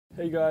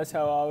Hey guys,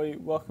 how are we?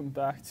 Welcome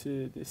back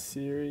to this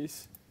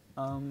series.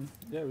 Yeah,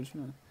 we're just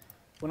gonna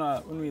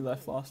when we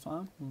left last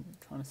time, we were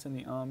trying to send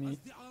the army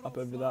up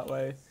over that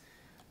way.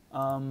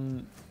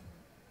 Um,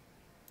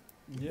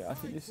 yeah, I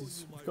think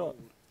we've got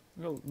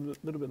a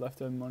little bit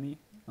left over money.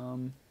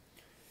 I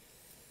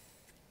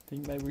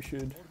think maybe we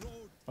should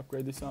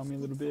upgrade this army a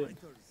little bit,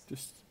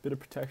 just a bit of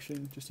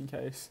protection, just in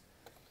case.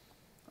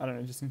 I don't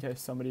know, just in case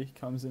somebody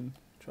comes and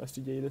tries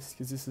to yeet us,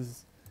 because this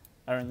is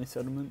our only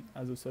settlement,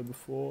 as I've said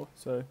before,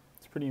 so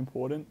it's pretty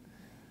important.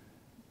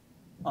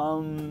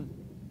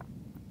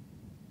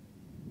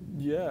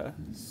 Yeah,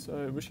 so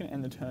we're just gonna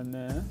end the turn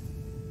there.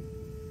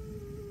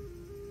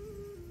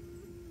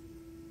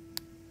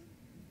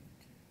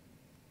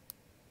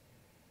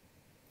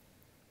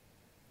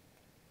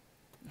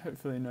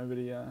 Hopefully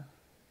nobody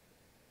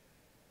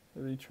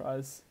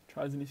tries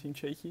anything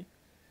cheeky,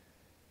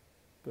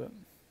 but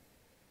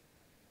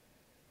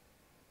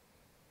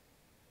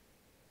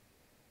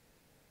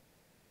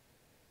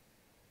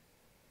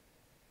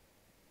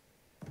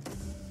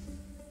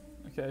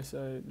okay,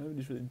 so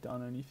nobody's really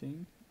done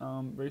anything.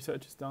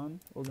 Research is done,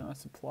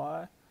 organised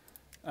supply,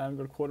 and we've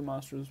got a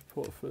quartermaster's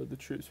report for the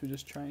troops we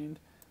just trained.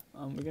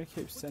 We're going to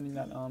keep sending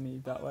that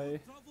army that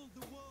way.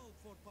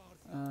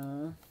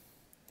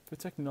 For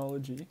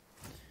technology,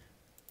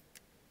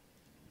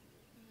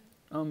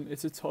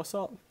 it's a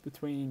toss-up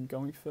between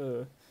going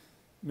for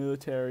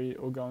military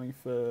or going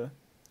for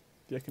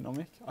the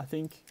economic. I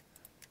think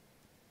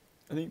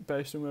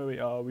based on where we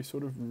are, we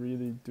sort of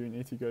really do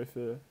need to go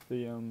for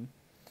the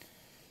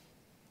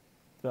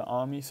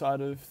army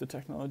side of the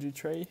technology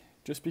tree,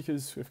 just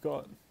because we've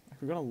got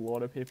a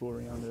lot of people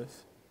around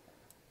us.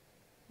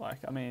 Like,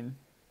 I mean,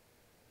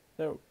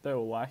 they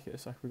all like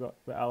us. Like,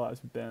 we're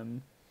allies with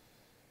them,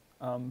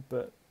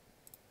 but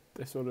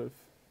they're sort of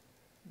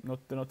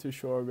they're not too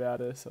sure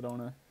about us. I don't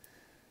wanna.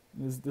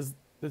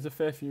 There's a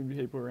fair few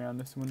people around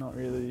us, and we don't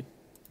really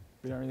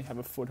have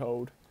a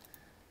foothold.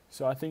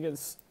 So I think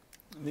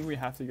we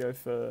have to go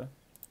for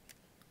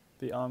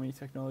the army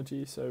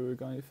technology. So we're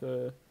going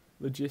for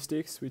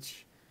logistics,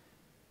 which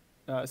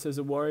it says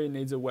a warrior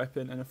needs a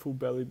weapon and a full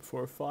belly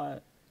before a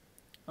fight.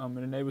 It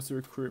enables the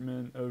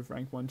recruitment of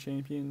rank 1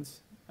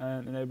 champions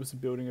and enables the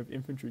building of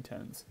infantry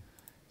tents.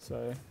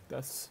 So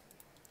that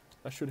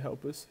should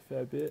help us a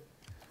fair bit.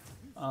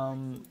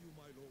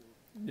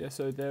 Yeah,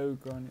 so they're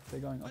going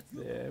up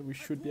there. We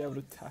should be able to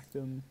attack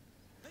them.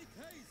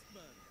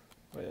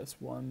 Wait,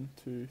 that's 1,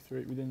 2,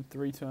 3 within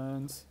 3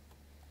 turns.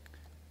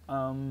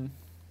 Yeah,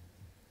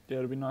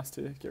 it'll be nice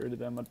to get rid of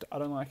them. I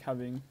don't like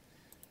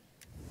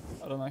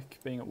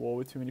being at war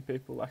with too many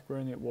people. Like, we're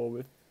only at war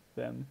with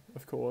them,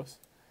 of course,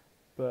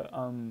 but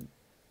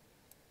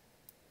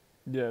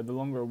yeah, the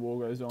longer a war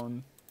goes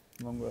on,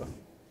 the longer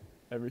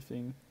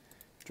everything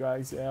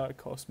drags out, it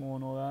costs more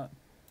and all that.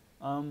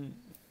 One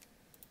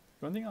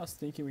thing I was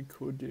thinking we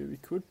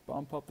could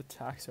bump up the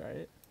tax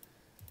rate.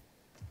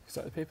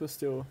 So the people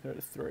they're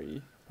at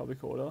 3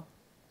 public order,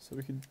 so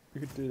we could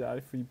do that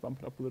if we bump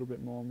it up a little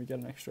bit more and we get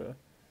an extra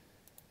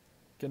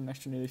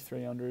nearly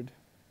 300,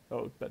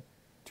 about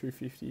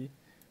 250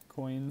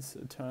 coins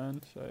a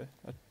turn. So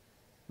I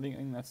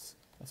think that's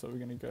what we're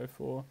gonna go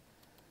for.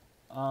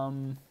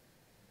 Yeah,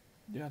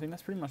 I think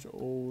that's pretty much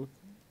all.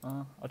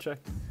 I'll check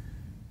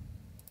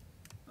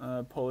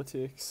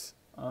politics.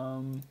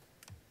 I've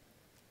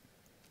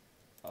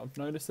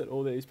noticed that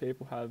all these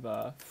people have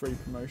free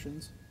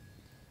promotions,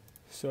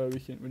 so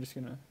we're just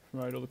gonna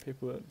promote all the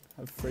people that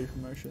have free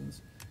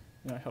promotions.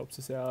 You know, it helps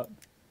us out.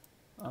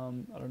 I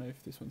don't know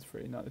if this one's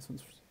free. No, this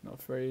one's not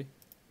free.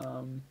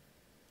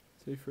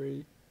 Is he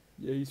free?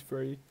 Yeah, he's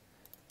free.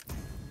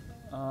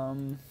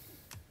 What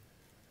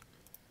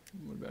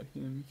about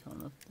him? He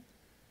can't have.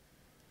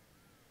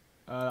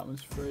 That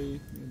one's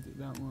free. I'm gonna do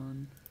that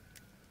one.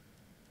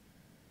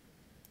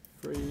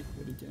 Free.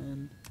 It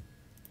again.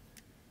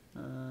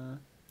 And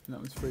that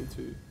one's free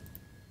too.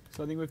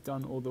 So I think we've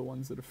done all the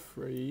ones that are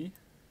free.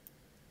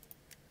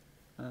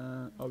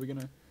 We're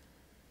gonna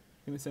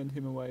send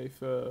him away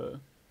for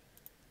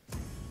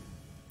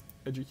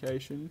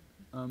education.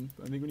 I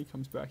think when he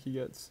comes back, he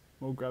gets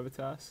more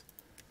gravitas.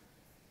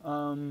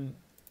 Yeah,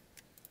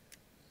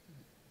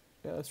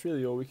 that's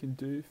really all we can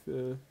do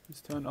for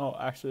this turn. Oh,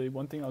 actually,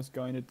 one thing I was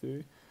going to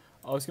do,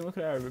 I was going to look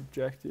at our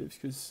objectives,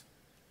 because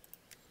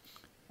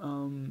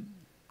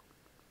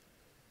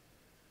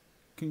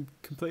can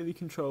completely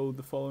control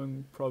the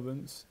following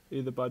province,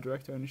 either by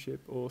direct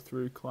ownership or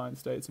through client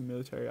states and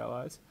military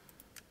allies.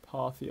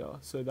 Parthia.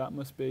 So that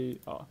must be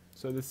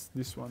so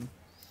this one.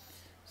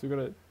 So we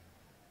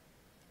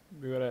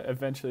gotta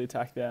eventually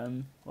attack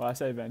them. Well, I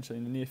say eventually,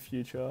 in the near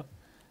future,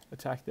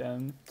 attack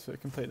them to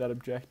complete that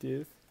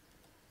objective.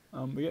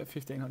 We get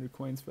 1,500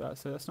 coins for that,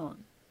 so that's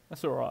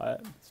alright.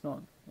 It's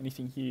not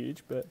anything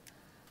huge, but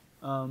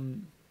they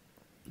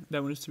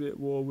want us to be at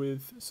war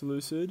with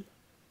Seleucid.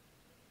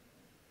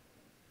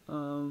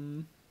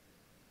 Where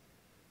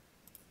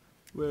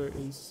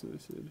is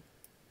Seleucid?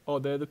 Oh,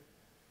 I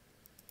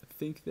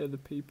think they're the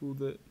people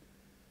that.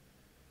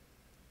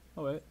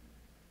 Oh wait,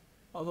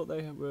 I thought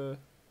they were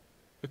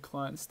a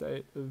client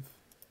state of,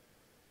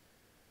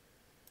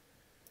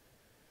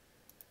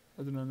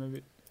 I don't know,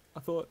 maybe,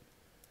 I was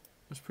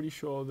pretty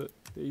sure that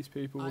these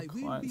people were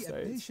client states. I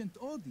will be a patient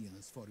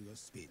audience for your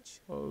speech.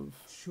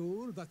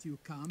 Sure that you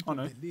come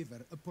to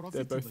deliver a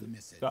profitable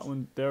message. That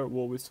one, they're at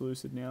war with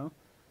Seleucid now.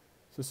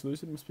 So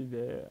Seleucid must be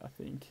there, I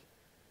think.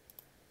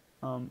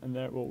 And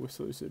they're at war with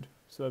Seleucid.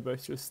 So they're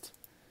both just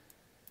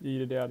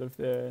yeeted out of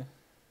their,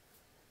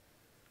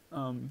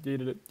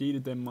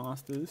 yeeted their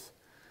masters.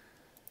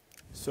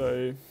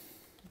 So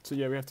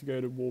yeah, we have to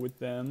go to war with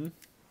them.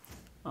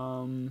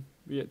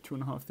 We get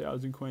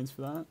 2,500 coins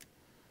for that.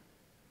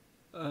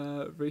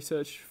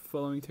 Research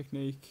following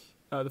technique,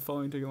 the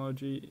following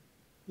technology,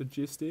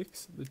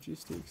 logistics is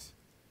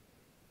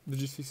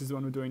the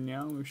one we're doing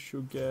now. We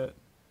get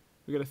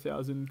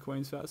 1,000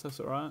 coins for that, so that's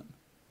alright.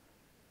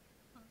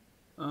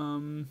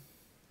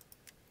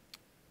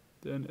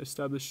 Then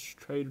establish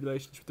trade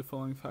relations with the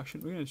following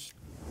faction.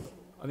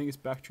 I think it's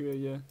Bactria,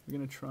 yeah. We're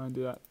gonna try and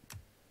do that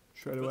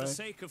straight away. For the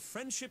sake of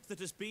friendship that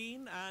has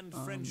been and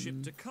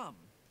friendship to come,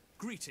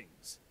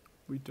 greetings.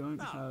 We don't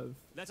have.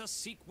 Let us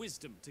seek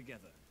wisdom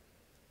together.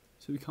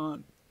 So we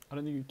can't. I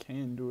don't think we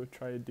can do a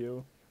trade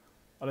deal.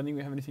 I don't think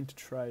we have anything to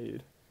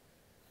trade.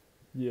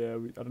 Yeah,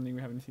 I don't think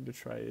we have anything to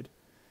trade.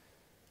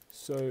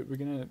 So we're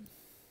gonna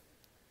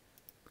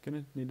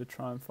need to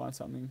try and find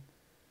something.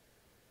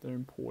 They're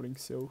importing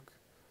silk.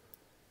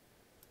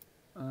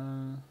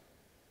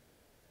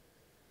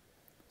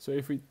 So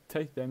if we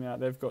take them out,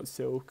 they've got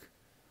silk.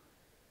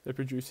 They're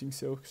producing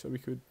silk, so we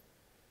could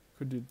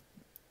have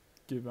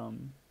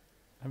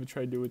a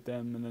trade deal with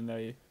them, and then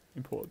they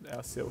import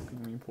our silk,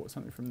 and we import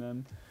something from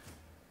them.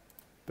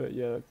 But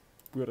yeah,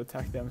 we got to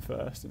attack them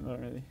first, and I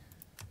don't really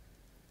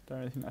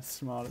think that's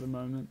smart at the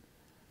moment.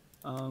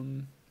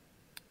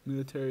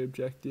 Military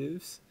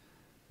objectives: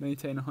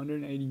 maintain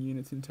 180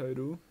 units in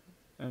total,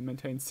 and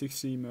maintain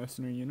 60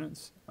 mercenary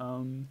units.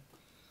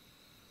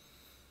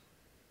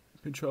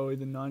 Control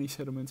either 90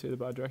 settlements either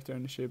by direct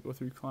ownership or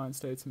through client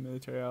states and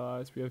military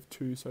allies. We have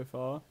 2 so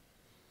far.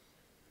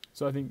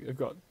 So I think they've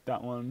got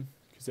that one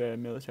because they're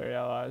military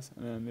allies,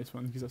 and then this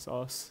one gives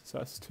us, so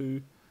that's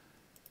 2.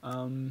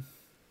 Then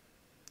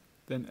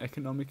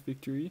economic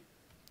victory.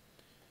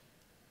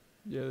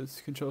 Yeah,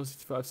 it's control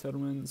 65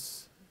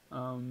 settlements.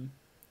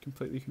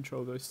 Completely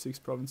control those 6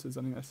 provinces.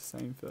 I think that's the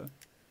same for,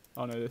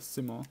 oh no, they're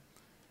similar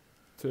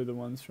to the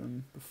ones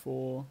from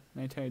before.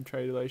 Maintain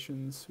trade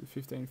relations with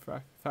 15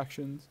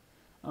 factions.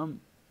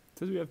 It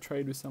says we have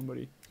trade with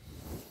somebody.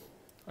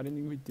 I didn't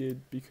think we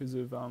did because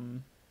of oh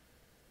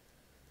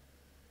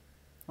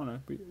no,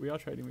 we are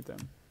trading with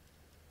them.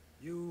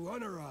 You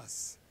honor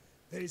us.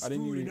 There is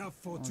food enough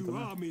for 2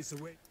 armies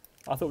away.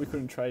 I thought we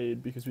couldn't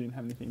trade because we didn't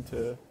have anything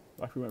to,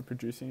 like, we weren't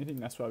producing anything.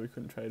 That's why we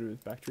couldn't trade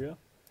with Bactria.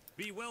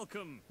 Be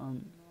welcome.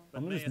 I'm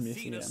may just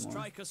missing Athena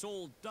strike us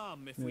all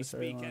dumb if we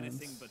speak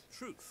anything but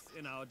truth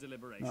in our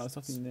deliberations. No, there's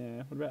nothing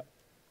there. What about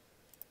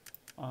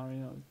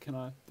Aria? Can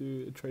I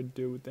do a trade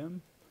deal with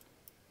them?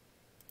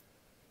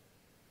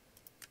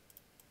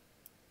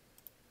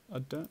 I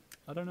don't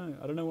know.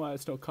 I don't know why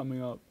it's not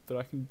coming up that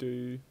I can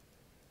do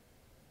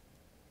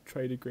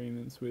trade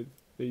agreements with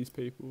these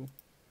people.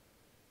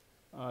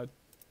 Yeah,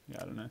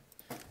 I don't know.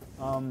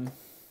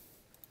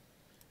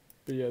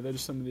 But yeah, they're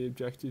just some of the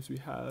objectives we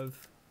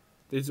have.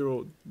 These are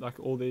all, like,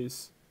 all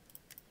these,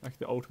 like,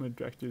 the ultimate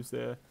objectives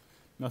there.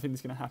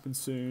 Nothing's going to happen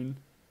soon.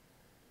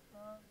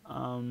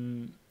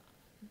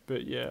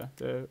 But yeah,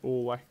 they're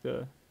all, like,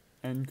 the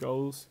end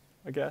goals,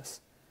 I guess.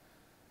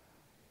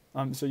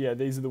 So yeah,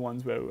 these are the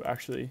ones where we'll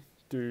actually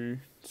do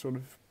sort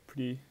of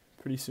pretty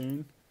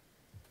soon.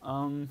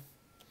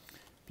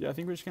 Yeah, I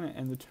think we're just going to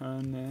end the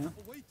turn there.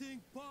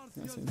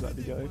 That seems like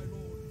the go.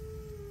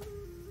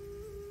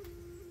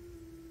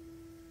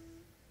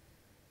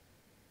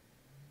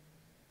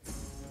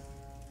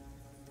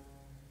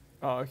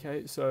 Oh,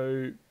 okay,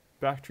 so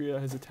Bactria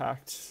has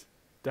attacked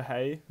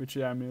Dahay, which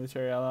are our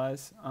military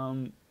allies.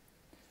 I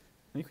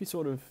think we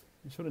sort of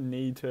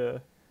need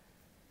to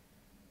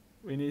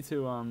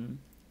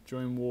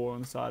join war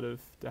on the side of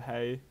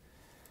Dahay.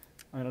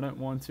 I mean, I don't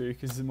want to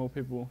because there's more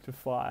people to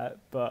fight,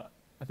 but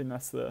I think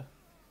that's what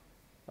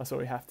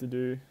we have to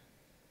do.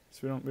 So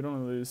we don't want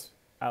to lose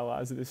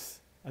allies at this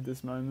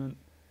moment.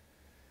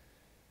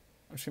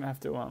 I'm just gonna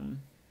have to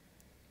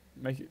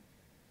make it.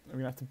 We're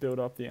gonna have to build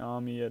up the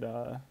army at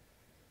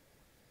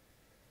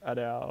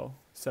our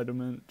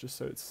settlement just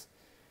so it's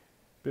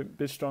a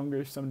bit stronger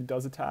if somebody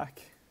does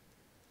attack.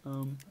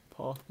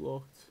 Path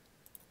blocked.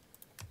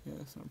 Yeah,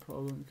 that's not a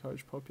problem.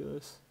 Encourage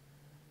populace.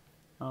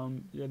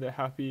 Yeah, they're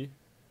happy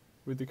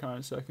with the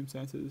current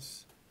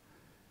circumstances.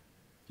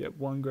 Get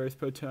 1 growth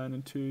per turn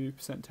and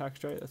 2%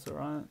 tax rate. That's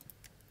alright.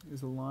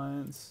 There's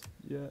alliance.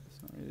 Yeah,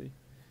 it's not really,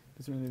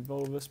 doesn't really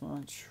involve us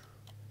much.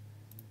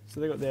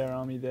 So they got their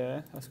army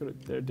there.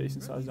 They're a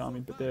decent sized army,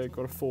 but they've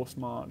got a forced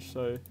march.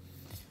 So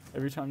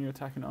every time you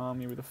attack an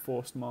army with a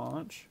forced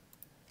march,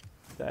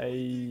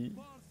 it's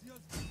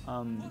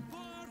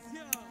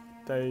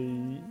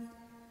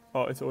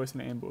always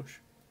an ambush.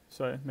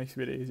 So it makes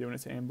it a bit easier when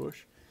it's an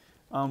ambush.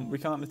 We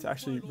can't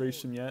actually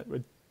reach them yet.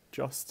 We're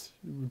just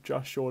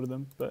short of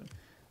them. But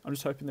I'm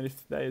just hoping that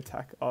if they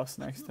attack us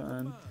next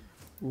turn,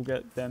 we'll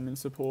get them in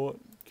support.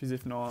 Because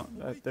if not,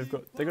 they've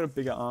got a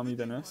bigger army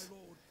than us.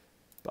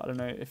 But I don't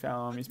know if our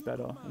army's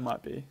better. It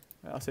might be.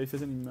 I'll see if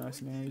there's any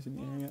mercenaries in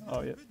the area.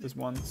 Oh yeah, there's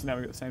one. So now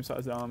we've got the same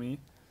size army.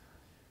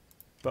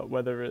 But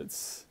whether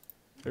it's...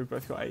 We've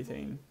both got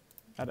 18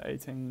 out of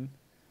 18.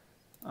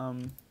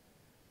 But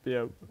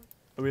yeah,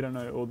 we don't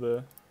know all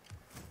the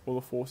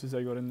forces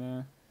they got in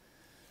there.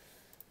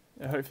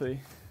 Yeah, hopefully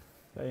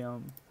they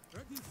don't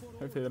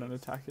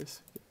attack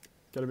us.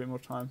 Get a bit more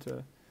time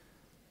to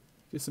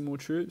get some more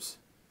troops.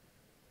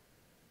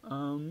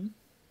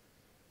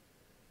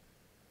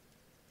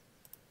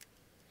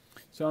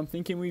 So I'm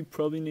thinking we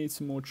probably need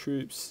some more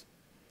troops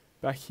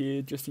back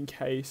here just in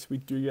case we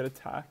do get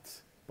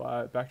attacked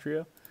by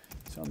Bactria.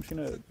 So I'm just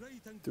gonna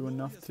do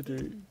enough to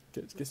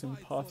get some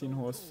Parthian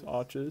horse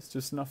archers,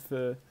 just enough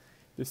for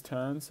this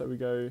turn, so we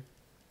go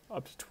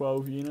up to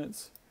 12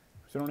 units.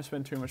 So I don't want to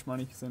spend too much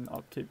money because then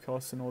upkeep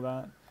costs and all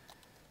that.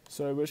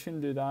 So we're just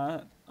gonna do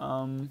that.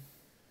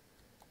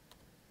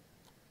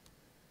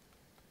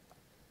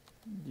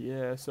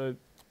 Yeah, so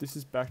this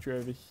is Bactria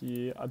over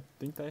here. I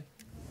think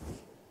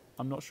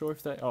I'm not sure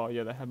if they... Oh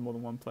yeah, they have more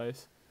than one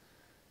place.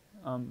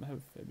 They have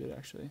a fair bit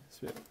actually.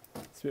 It's a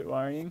bit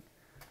worrying.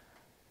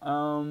 We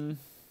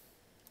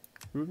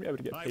wouldn't be able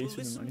to get peace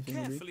with them or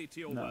anything, would we? To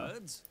your No.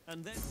 words,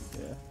 and then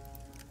Yeah.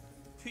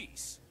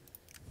 peace.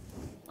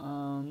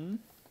 So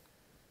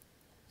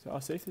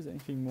I'll see if there's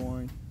anything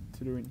more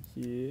to do in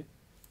here.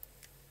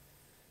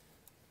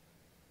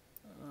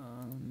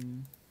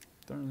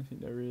 Don't really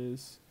think there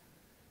is.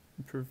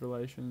 Improve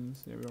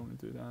relations. Yeah, we don't want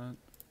to do that.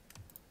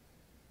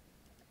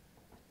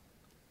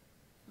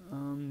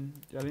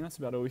 Yeah, I think that's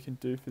about all we can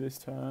do for this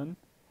turn.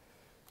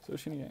 So we're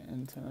just gonna get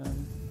end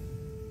turn.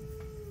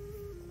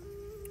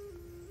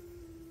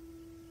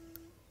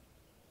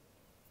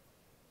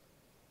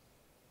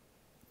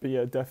 But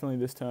yeah, definitely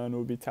this turn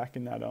we'll be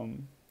attacking that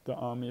the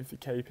army of the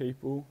K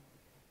people.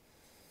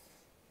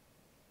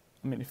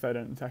 I mean, if they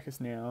don't attack us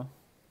now,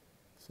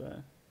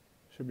 so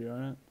should be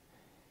on it.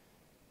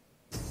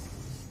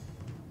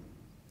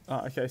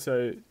 Okay,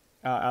 so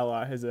our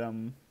ally has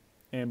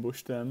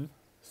ambushed them,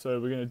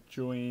 so we're gonna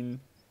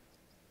join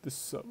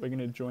this. We're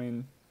gonna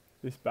join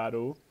this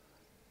battle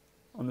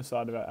on the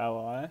side of our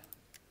ally,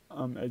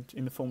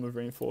 in the form of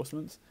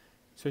reinforcements.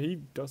 So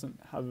he doesn't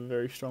have a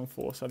very strong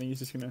force. I think he's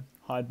just gonna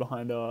hide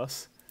behind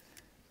us,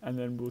 and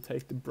then we'll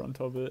take the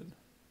brunt of it.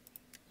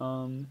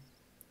 Yeah,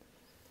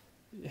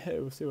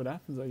 we'll see what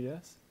happens, I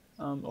guess.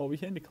 Or we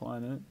can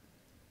decline it.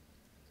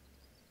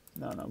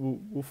 No,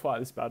 we'll fight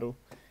this battle.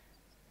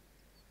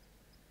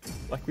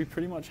 Like, we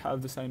pretty much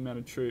have the same amount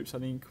of troops. I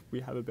think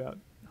we have about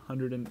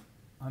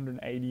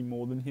 180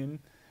 more than him.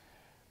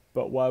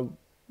 But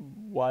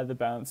why the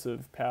balance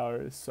of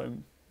power is so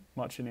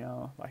much in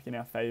our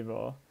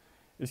favour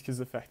is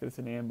because of the fact that it's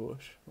an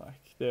ambush.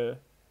 Like, they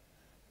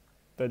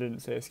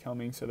didn't see us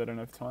coming, so they don't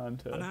have time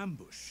to An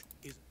ambush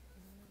is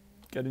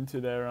get into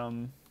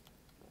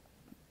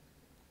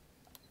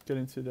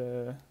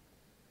their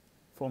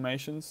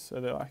formations. So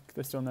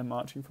they're still in their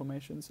marching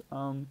formations.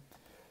 I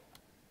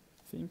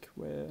think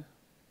where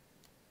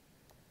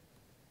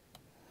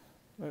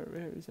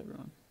is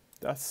everyone?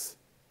 That's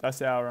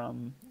our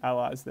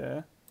allies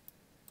there.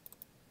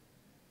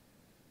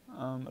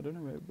 I don't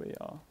know where we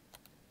are.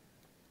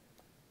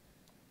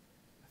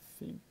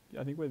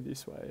 I think we're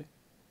this way.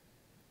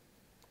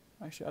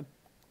 Actually,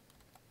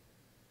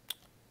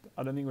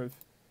 I don't think we've...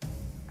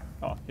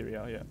 Oh, here we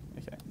are, yeah,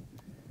 okay.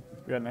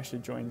 We haven't actually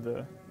joined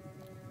the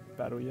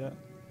battle yet.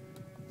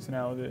 So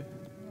now the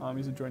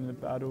armies are joining the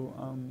battle.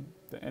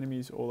 The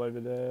enemy's all over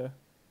there.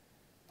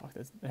 Fuck,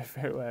 they're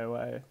very way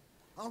away.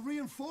 our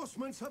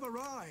reinforcements have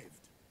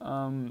arrived.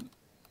 But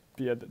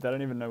yeah, they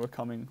don't even know we're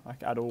coming,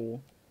 like, at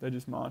all. They're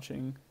just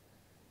marching.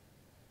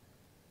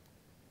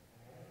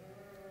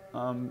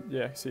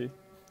 Yeah, see,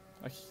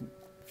 like, he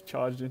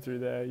charged in through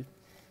there, he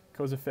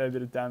caused a fair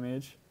bit of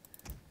damage.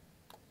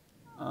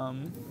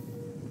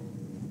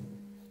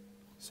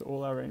 So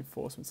all our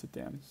reinforcements are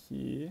down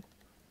here.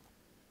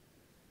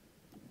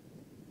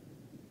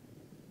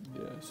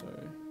 Yeah, so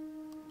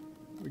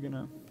we're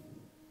gonna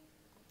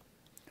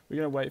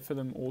wait for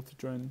them all to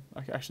join,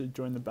 like, actually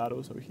join the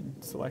battle, so we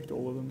can select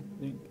all of them.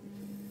 I think,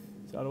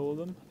 is that all of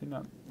them?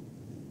 I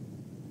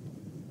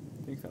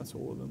think that's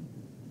all of them.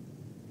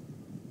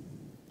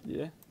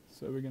 Yeah,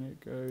 so we're gonna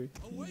go here.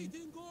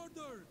 Awaiting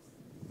orders.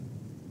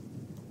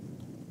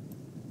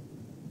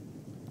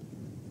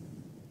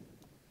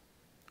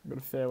 I've got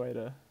a fair way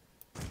to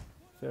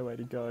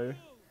go.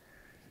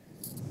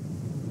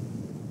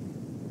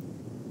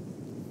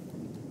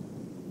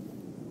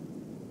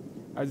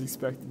 As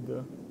expected,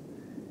 the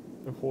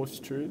horse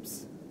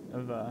troops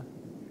have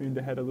hooned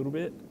ahead a little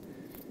bit,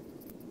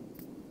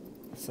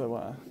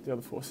 so the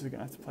other forces are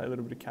gonna have to play a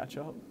little bit of catch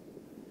up.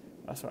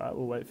 That's alright.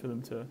 We'll wait for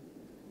them to.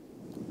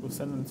 We'll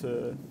send them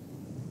to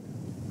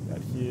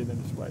out here,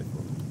 then just wait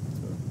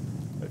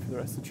for the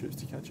rest of the troops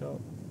to catch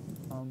up.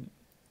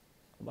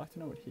 I'd like to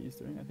know what he's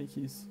doing. I think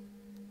he's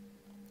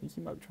think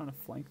he might be trying to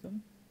flank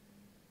them.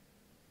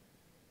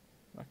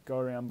 Like go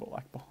around but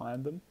like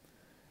behind them.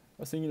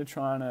 I was thinking of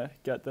trying to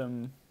get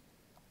them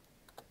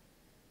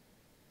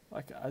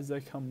like as they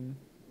come,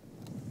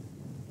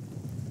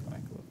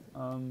 like look,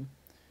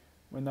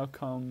 when they'll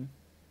come,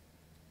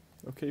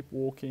 they'll keep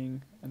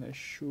walking and they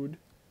should,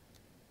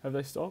 have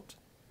they stopped?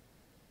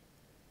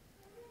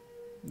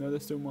 No, they're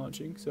still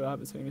marching, so I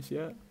haven't seen us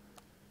yet.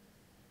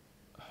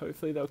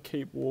 Hopefully they'll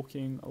keep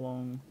walking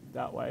along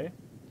that way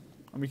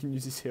and we can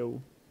use this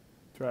hill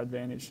to our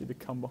advantage to either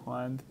come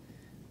behind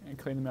and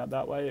clean them out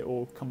that way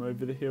or come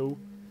over the hill.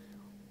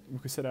 We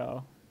could set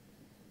our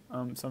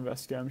some of our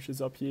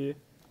skirmishers up here.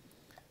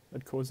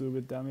 That'd cause a little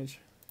bit of damage.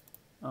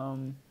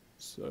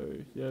 So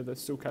yeah, they're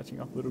still catching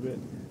up a little bit.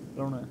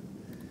 Don't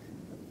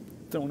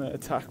wanna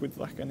attack with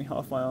like only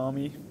half my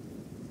army.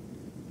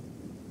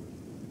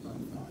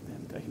 Oh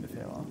damn, taking the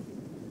fair while.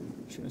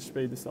 Just gonna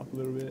speed this up a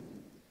little bit.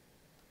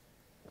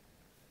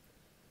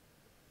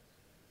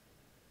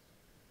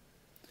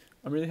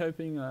 I'm really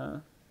hoping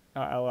our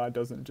ally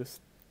doesn't just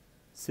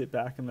sit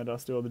back and let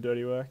us do all the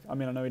dirty work. I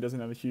mean, I know he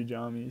doesn't have a huge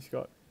army. He's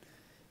got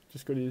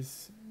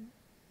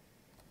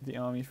the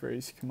army for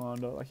his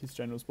commander, like his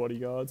general's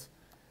bodyguards.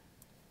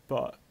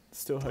 But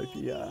still hope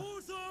he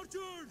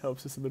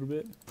helps us a little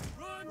bit.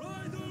 Oh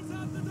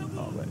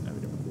wait, no, we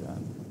don't want to do that.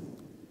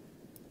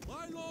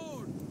 My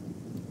lord.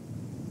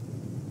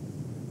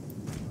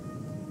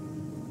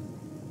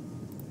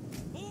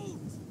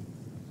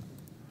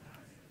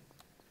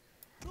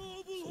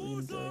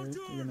 So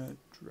we're gonna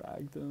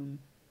drag them,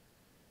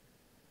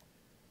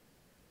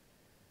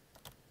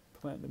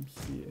 plant them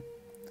here.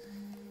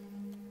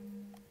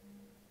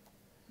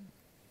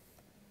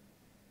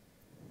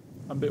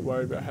 I'm a bit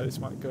worried about how this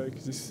might go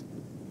because this,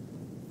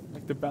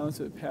 like the balance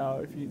of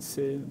power, if you can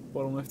see in the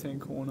bottom left hand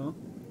corner,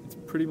 it's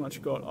pretty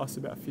much got us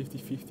about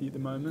 50-50 at the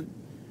moment.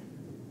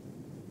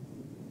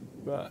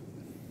 But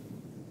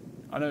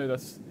I know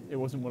it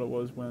wasn't what it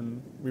was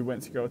when we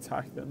went to go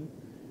attack them,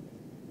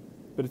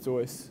 but it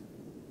always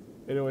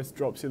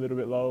drops you a little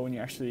bit lower when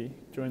you actually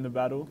join the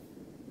battle.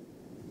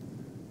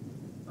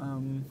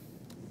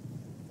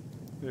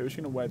 Yeah, we're just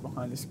going to wait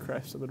behind this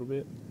crest a little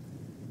bit.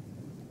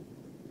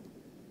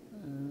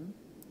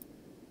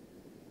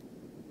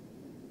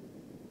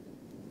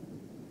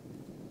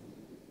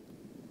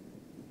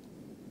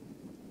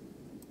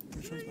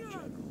 Which one's my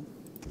general?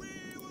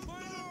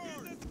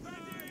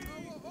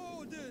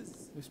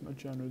 This is my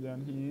general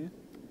down here.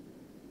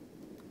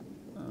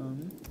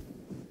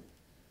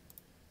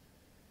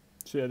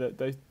 So yeah,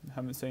 they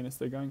haven't seen us.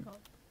 They're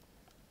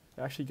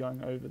actually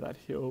going over that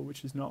hill,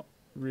 which is not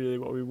really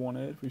what we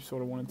wanted. We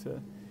sort of wanted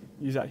to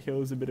use that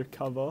hill as a bit of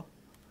cover.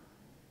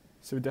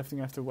 So we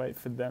definitely have to wait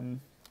for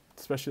them,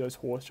 especially those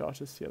horse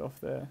archers, to get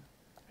off there.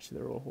 Actually,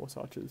 they're all horse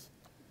archers.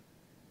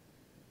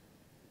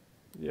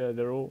 Yeah,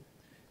 they're all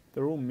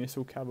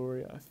missile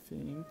cavalry, I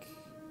think.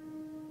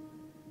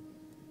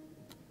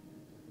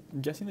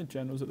 I'm guessing the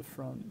general's at the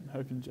front. I'm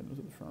hoping the general's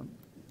at the front.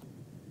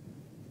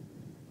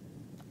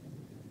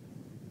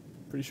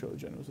 Pretty sure the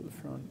general's at the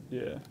front.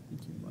 Yeah, I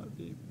think he might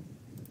be.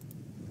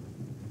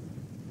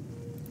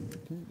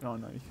 Oh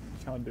no, you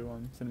can't do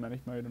cinematic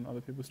mode on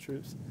other people's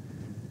troops.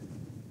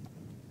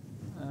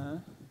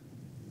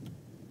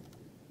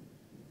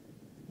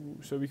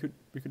 So we could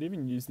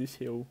even use this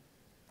hill.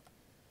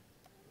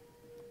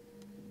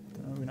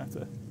 Don't know, we're gonna have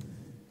to.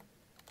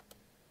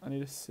 I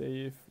need to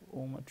see if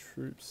all my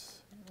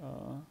troops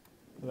are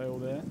they all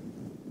there?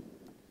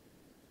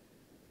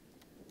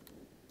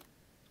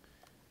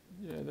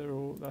 Yeah, they're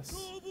all. That's.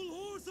 Noble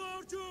horse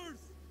archers.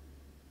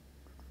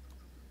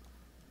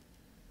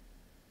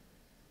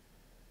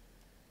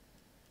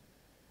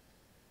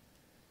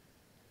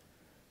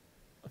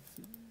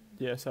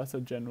 Yeah, so that's a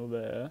general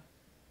there.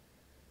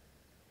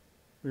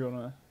 We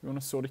wanna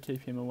sort of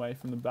keep him away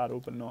from the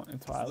battle, but not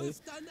entirely.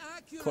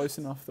 Close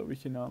enough that we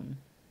can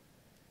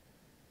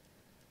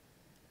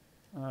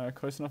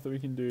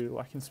do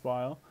like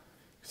inspire,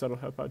 because that'll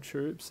help our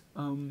troops.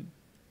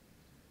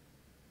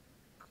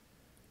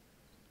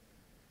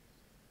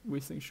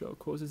 Whistling shot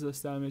causes less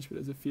damage, but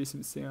has a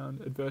fearsome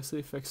sound. Adversely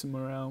affects the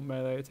morale,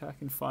 melee attack,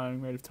 and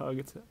firing rate of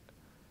targets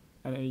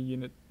and any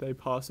unit they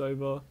pass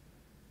over.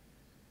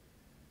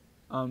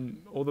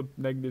 All the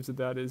negatives of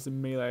that is the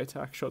melee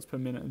attack, shots per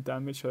minute, and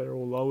damage, so they're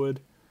all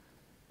lowered.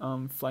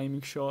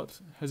 Flaming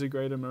shot has a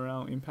greater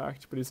morale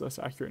impact, but is less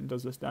accurate and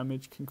does less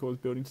damage, can cause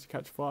buildings to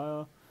catch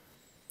fire.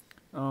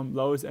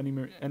 Lowers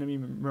enemy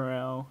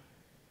morale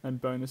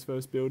and bonus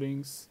versus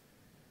buildings.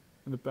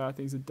 And the bad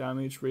things are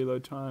damage,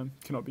 reload time,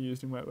 cannot be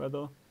used in wet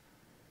weather.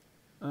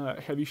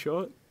 Heavy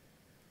shot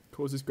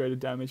causes greater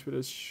damage, but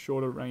has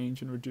shorter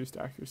range and reduced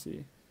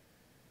accuracy.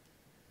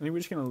 I think we're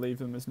just going to leave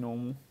them as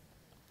normal.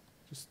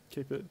 Just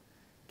keep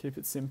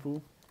it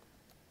simple.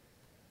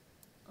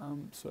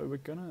 So we're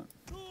gonna.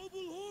 Noble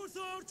horse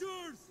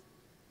archers.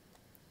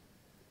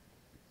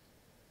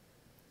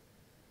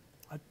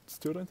 I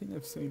still don't think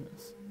they've seen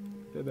us.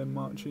 Yeah, they're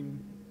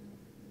marching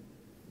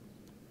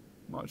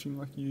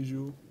like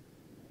usual.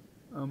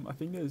 I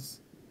think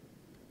there's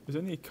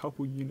only a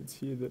couple units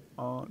here that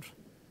aren't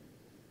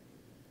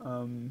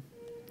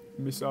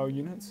missile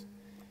units.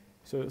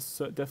 So it's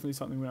definitely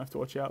something we have to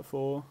watch out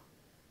for.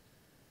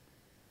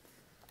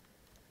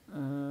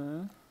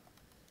 I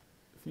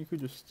think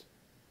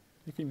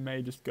we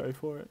may just go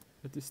for it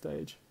at this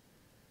stage.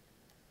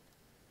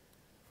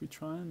 If we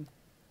try and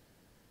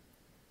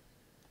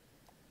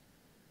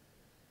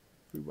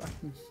we whack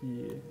them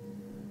here,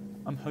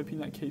 I'm hoping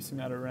that keeps them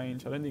out of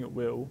range. I don't think it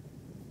will.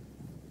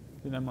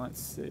 Then they might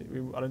see.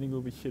 I don't think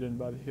we'll be hidden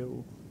by the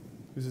hill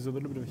because there's a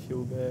little bit of a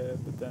hill there,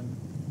 but then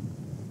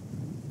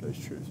those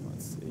troops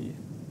might see.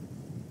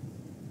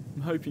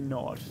 I'm hoping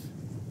not,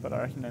 but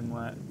I reckon they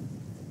might.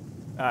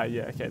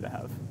 Yeah, okay, they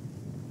have.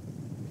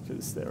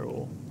 Because they're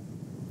all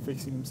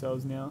fixing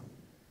themselves now.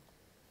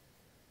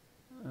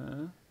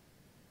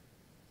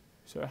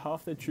 So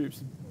half their troops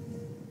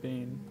have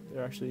been,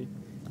 they're actually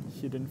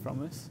hidden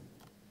from us.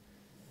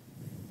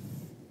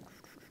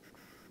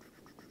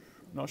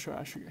 I'm not sure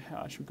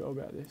how I should go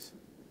about this.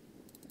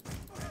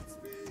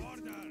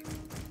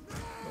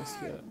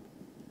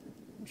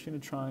 I'm just going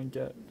to try and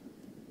get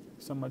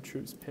some of my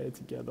troops paired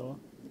together.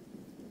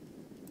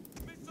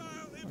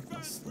 Like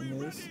my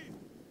slingers.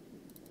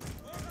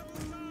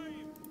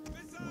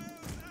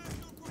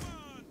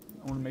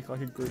 I want to make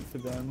like a group for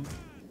them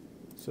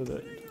so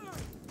that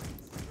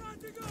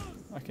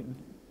I can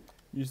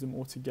use them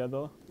all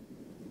together.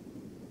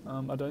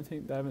 I don't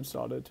think they haven't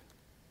started.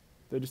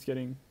 They're just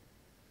getting,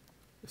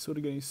 sort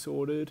of getting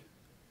sorted.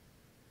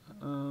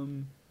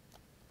 Our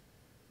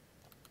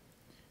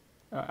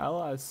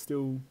ally is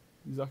still,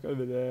 he's like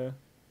over there.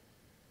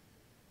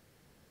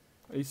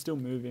 He's still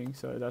moving,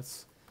 so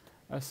that's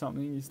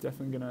something. He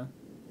definitely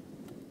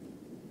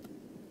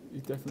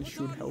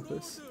should help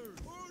us.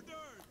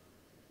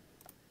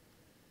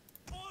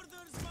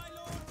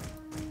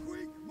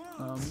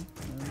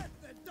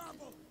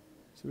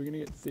 So we're gonna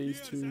get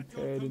these two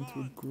paired into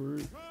a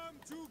group.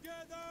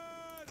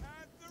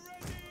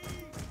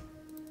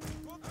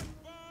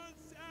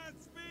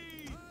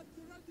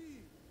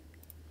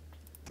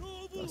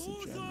 That's the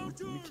general.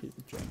 We're gonna keep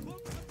the general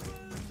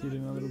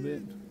hidden a little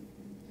bit.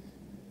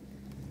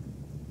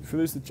 If we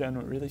lose the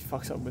general, it really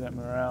fucks up with that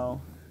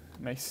morale.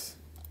 It makes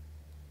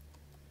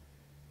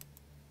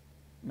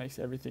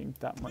everything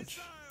that much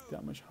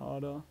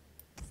harder.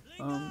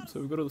 So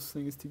we've got all the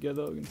slingers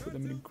together. We're gonna put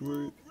them in a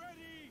group.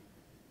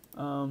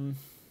 I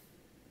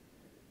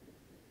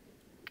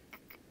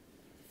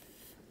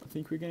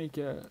think we're gonna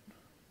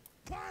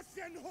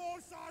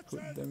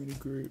put them in a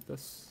group.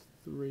 That's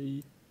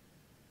 3.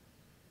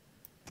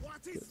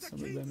 Get some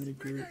of them in a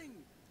group.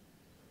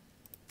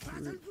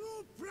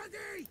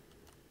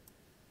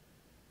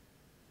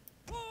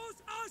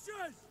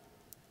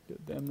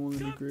 Get them all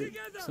in a group.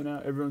 So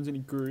now everyone's in a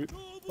group,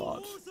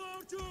 but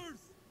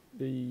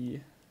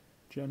the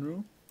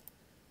general,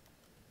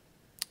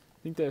 I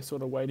think they're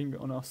sort of waiting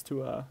on us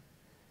to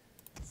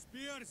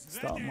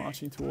start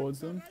marching towards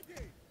them.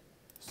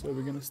 So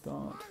we're gonna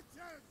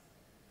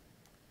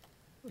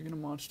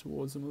march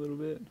towards them a little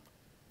bit.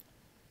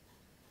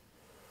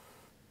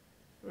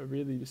 We're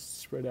really just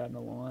spread out in a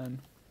line.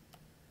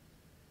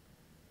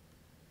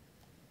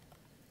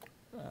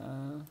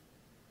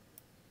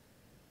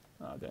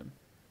 Damn.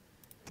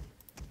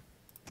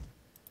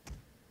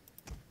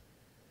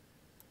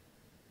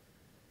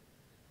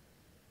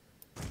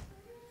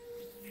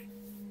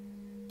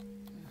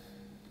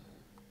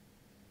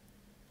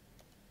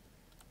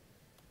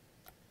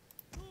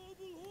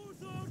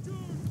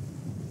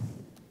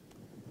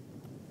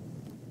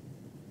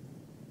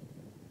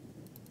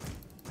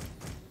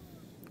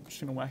 Just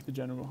gonna whack the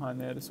general behind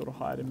there to sort of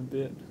hide him a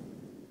bit.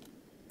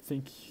 I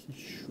think he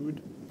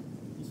should.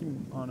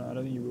 Oh no, I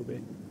don't think he will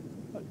be.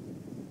 But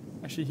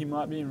actually, he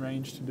might be in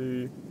range to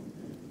do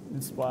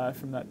inspire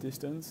from that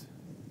distance.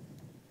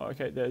 Oh,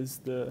 okay, there's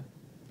the.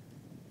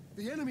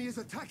 The enemy is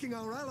attacking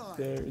our ally.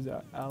 There is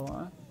our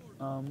ally.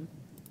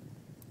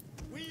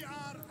 We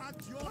are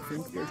at your I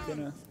think we're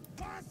gonna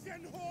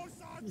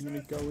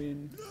go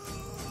in.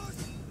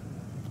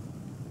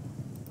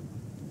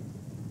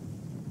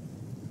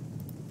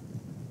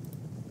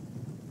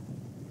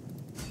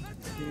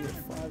 We're gonna get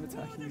 5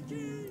 attacking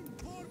here.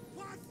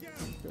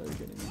 Go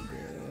get in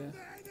there.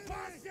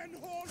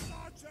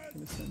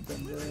 Gonna send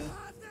them there.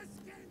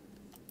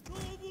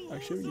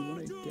 Actually, you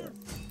wanna get.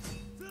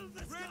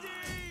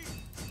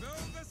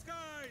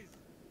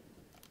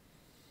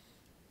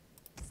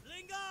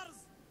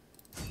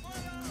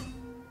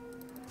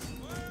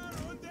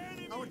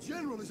 Our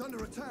general is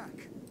under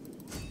attack.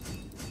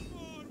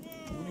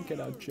 I want to get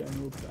our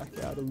general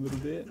back out a little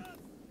bit.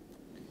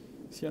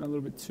 He's getting a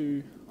little bit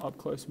too up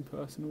close and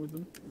personal with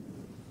them.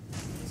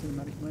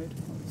 Cinematic mode.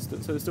 So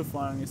they're still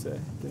firing as they're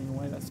getting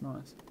away. That's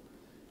nice.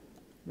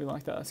 We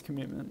like that as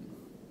commitment.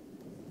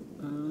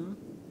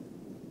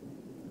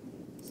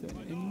 Is there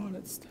anyone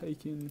that's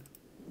taken?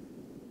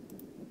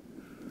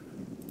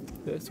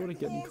 They're sort of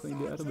getting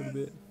cleaned out a little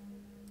bit.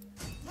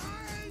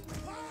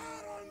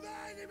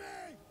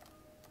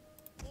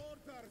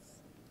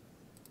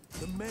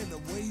 The men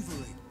are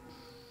wavering.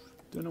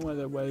 Don't know why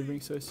they're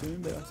wavering so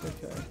soon, but that's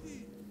okay.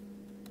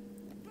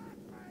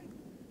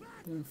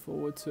 them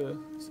forward so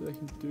they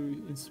can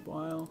do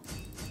inspire.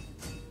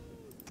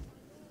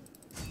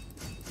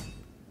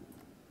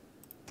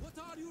 What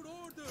are your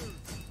orders?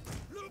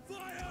 Look,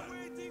 fire!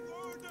 Awaiting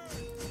orders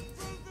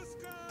from the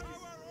sky.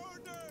 Our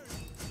orders.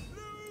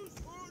 Loose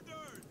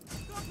orders.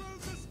 Double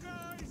the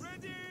skies.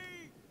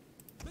 Ready.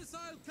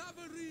 Missile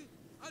cavalry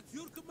at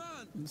your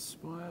command.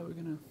 Inspire. We're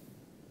gonna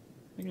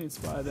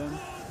inspire them.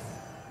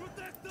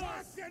 Protect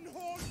us and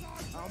hold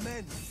our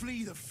men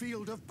flee the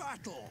field of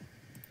battle.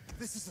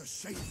 This is a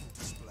shameful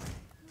display.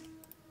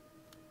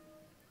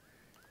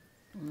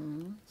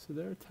 So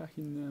they're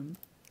attacking them.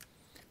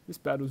 This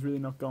battle's really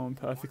not going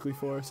perfectly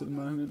for us at the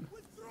moment.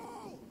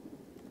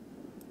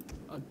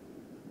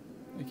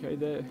 Okay,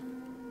 they're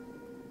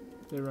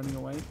running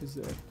away because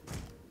they're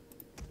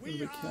a little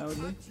bit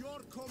cowardly.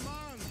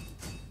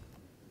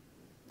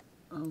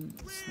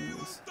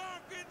 Slingers.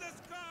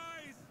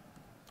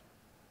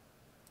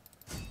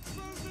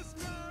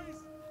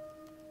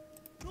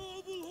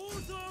 Noble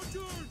horse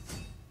archers!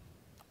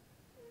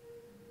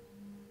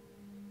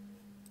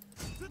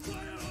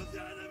 Fire on the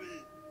enemy!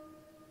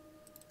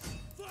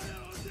 Fire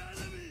on the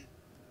enemy!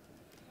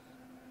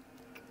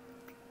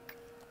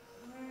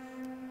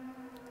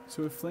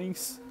 So we're fleeing.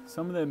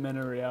 Some of their men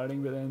are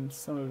routing, but then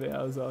some of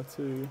ours are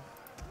too.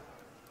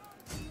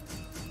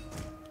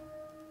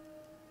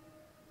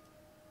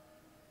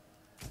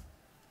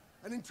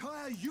 An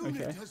entire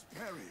unit has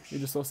perished. We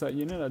just lost that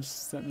unit. I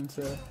just sent them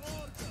to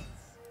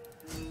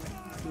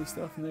do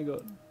stuff and they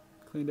got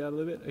cleaned out a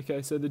little bit.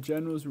 Okay, so the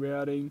general's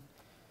routing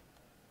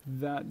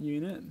that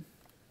unit.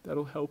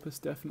 That'll help us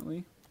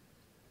definitely.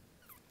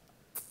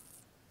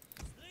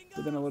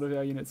 But then a lot of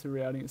our units are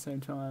routing at the same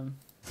time.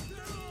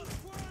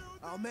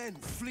 Our men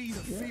flee the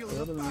field a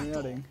lot of of them battle.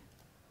 routing.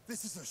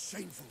 This is a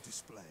shameful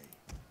display.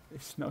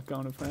 It's not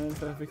going to plan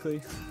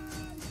perfectly.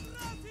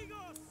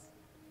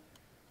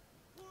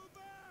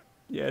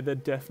 Yeah, they're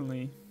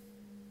definitely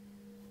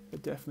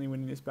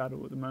winning this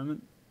battle at the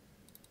moment.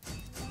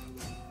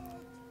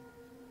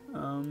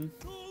 Noble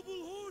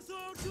horse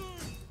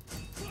archers!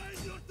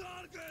 Find your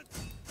targets!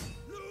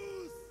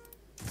 Loose!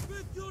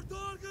 With your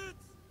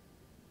targets!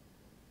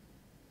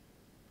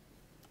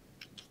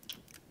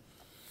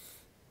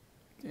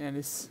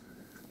 And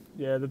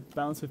the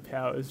balance of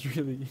power is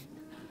really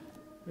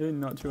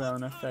not too well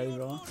in our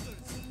favour.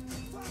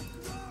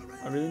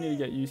 I really need to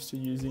get used to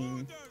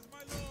using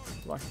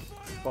like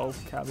bulk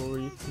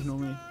cavalry, because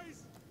normally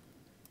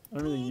I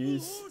don't really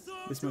use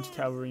this much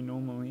cavalry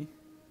normally.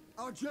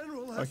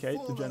 Okay,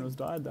 the general's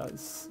died.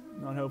 That's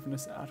not helping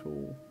us at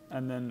all.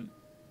 And then,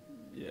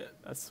 yeah,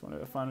 that's one of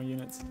our final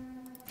units.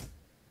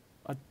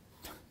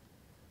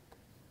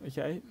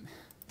 Okay,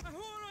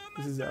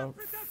 this is our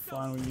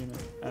final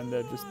unit, and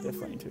they're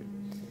fleeing too.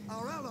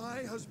 Our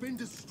ally has been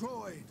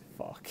destroyed.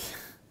 Fuck.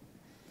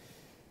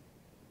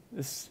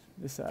 This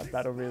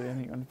battle really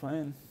ain't on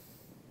plan.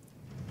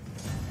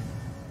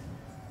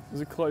 It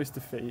was a close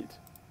defeat.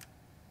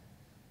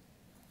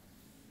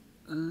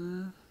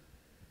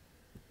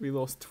 We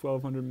lost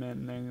 1,200 men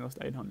and they only lost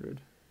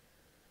 800.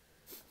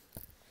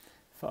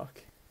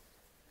 Fuck.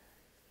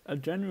 Our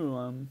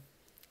general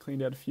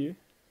cleaned out a few.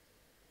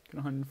 Got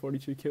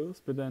 142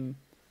 kills, but then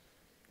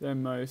their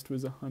most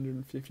was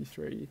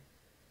 153.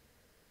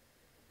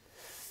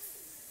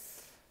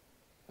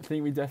 I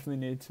think we definitely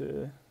need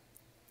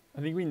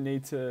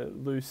to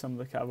lose some of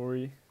the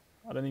cavalry.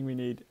 I don't think we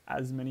need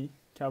as many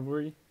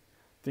cavalry.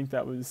 I think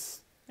that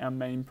was our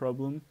main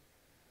problem.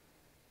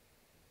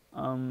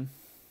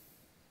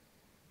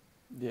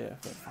 Yeah,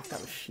 but fuck, that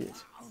was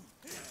shit.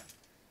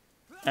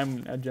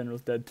 And our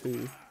general's dead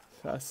too.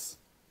 So that's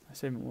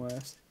even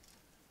worse.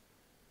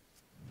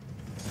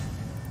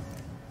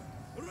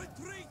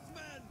 Retreat,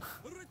 men!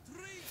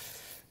 Retreat!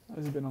 That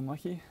was a bit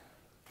unlucky.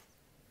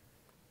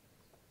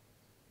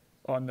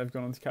 Oh, and they've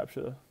gone on to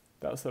capture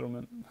that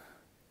settlement.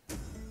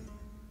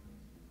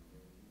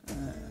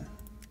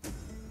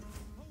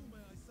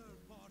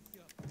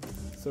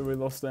 So we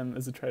lost them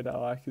as a trade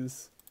ally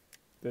because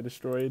they're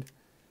destroyed.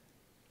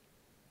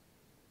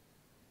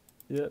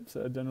 Yep,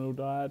 so our general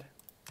died.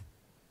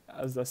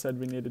 As I said,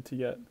 we needed to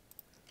get...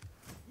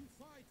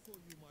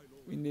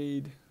 We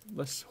need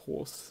less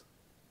horse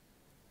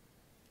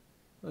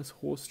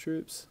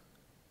troops.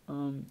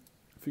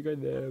 If we go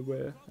there,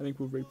 I think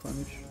we'll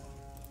replenish.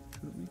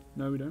 Shouldn't we?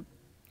 No, we don't.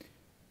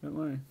 Don't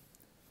worry.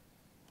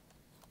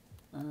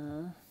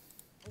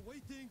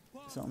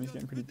 This army's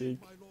getting pretty big.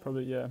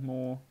 Probably, yeah,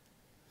 more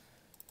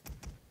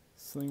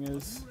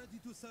slingers.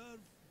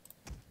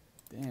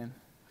 Damn,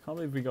 I can't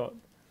believe we got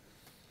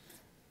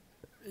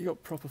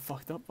proper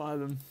fucked up by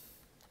them.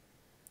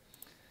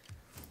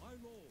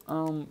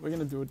 We're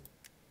gonna do a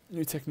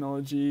new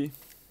technology.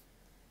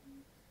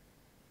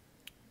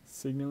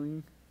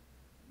 Signaling.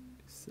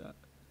 Is that,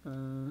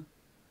 well,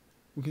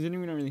 considering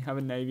we don't really have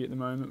a navy at the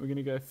moment, we're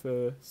gonna go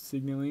for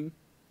signaling.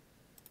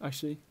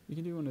 Actually, you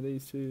can do one of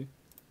these too.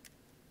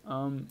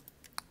 We're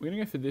gonna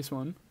go for this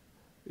one.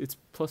 It's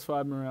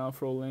 +5 morale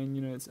for all land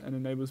units and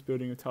enables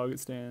building of target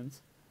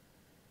stands.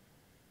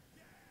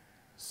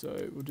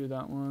 So we'll do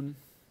that one.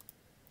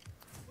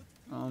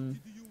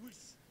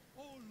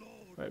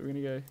 Wait, we're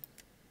gonna go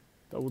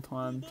double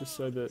time just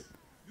so that.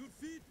 Your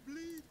feet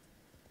bleed.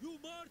 You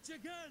march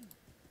again.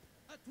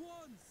 At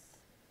once.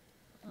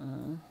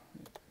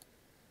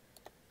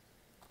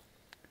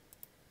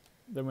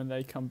 Then when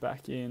they come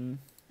back in,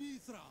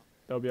 Mithra,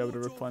 they'll be able to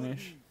watch over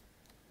replenish. me.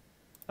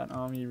 That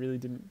army really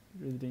didn't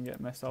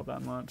get messed up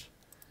that much.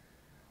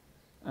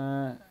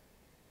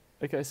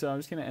 Okay, so I'm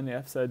just gonna end the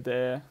episode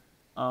there.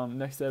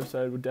 Next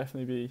episode will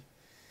definitely be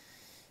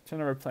trying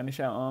to replenish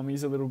our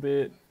armies a little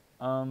bit.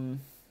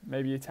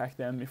 Maybe attack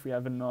them if we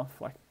have enough,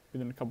 like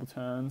within a couple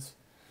turns.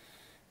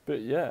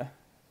 But yeah,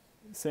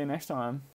 see you next time.